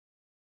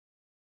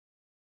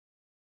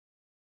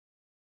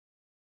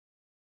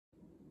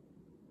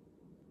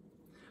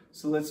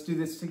So let's do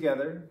this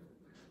together.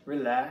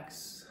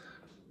 Relax,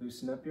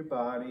 loosen up your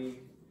body.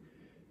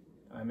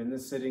 I'm in the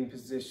sitting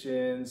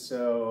position,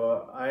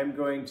 so I'm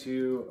going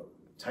to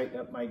tighten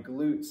up my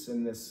glutes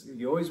in this.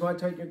 You always want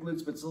to tighten your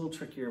glutes, but it's a little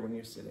trickier when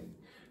you're sitting.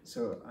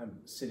 So I'm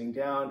sitting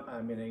down,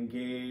 I'm gonna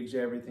engage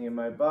everything in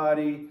my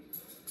body.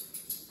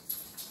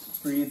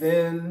 Breathe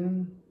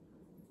in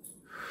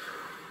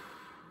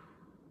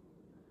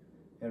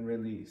and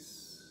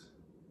release.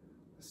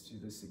 Let's do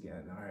this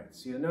again. All right,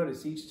 so you'll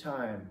notice each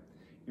time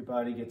your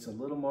body gets a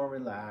little more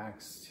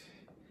relaxed.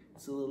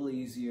 It's a little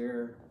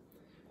easier.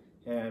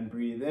 And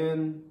breathe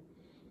in,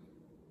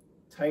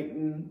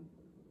 tighten,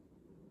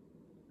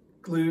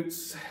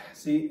 glutes.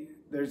 See,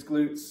 there's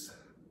glutes.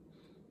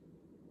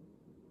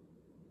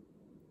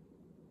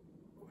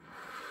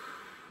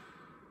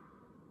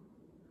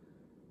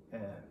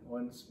 And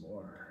once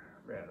more.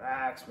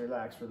 Relax,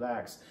 relax,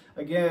 relax.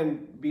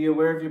 Again, be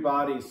aware of your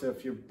body. So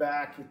if your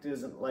back it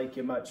doesn't like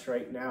you much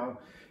right now,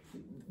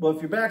 well,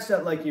 if your back's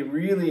not like you,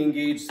 really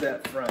engage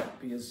that front,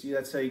 because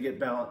that's how you get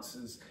balance.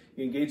 Is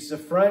you engage the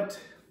front,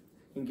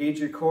 engage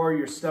your core,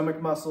 your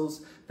stomach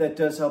muscles. That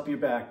does help your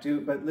back.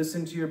 But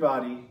listen to your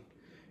body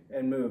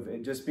and move.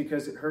 And just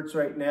because it hurts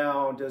right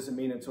now doesn't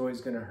mean it's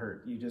always going to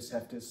hurt. You just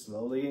have to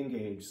slowly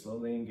engage,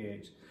 slowly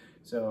engage.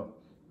 So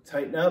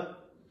tighten up.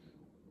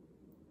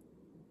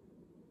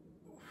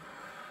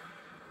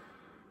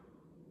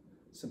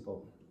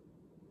 Simple.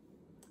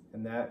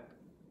 And that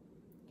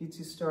gets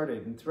you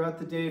started. And throughout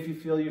the day, if you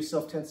feel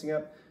yourself tensing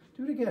up,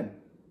 do it again.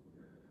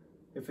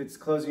 If it's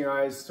closing your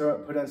eyes,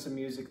 put on some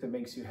music that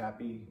makes you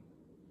happy,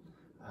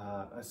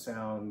 a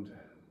sound,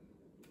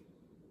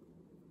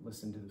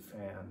 listen to the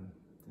fan.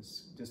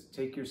 Just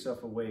take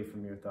yourself away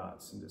from your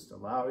thoughts and just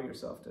allow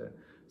yourself to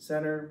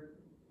center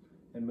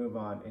and move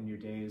on. And your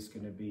day is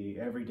going to be,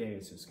 every day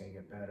is just going to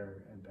get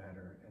better and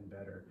better and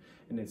better.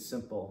 And it's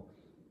simple.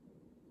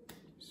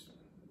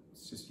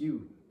 It's just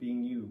you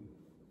being you.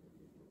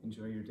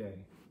 Enjoy your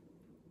day.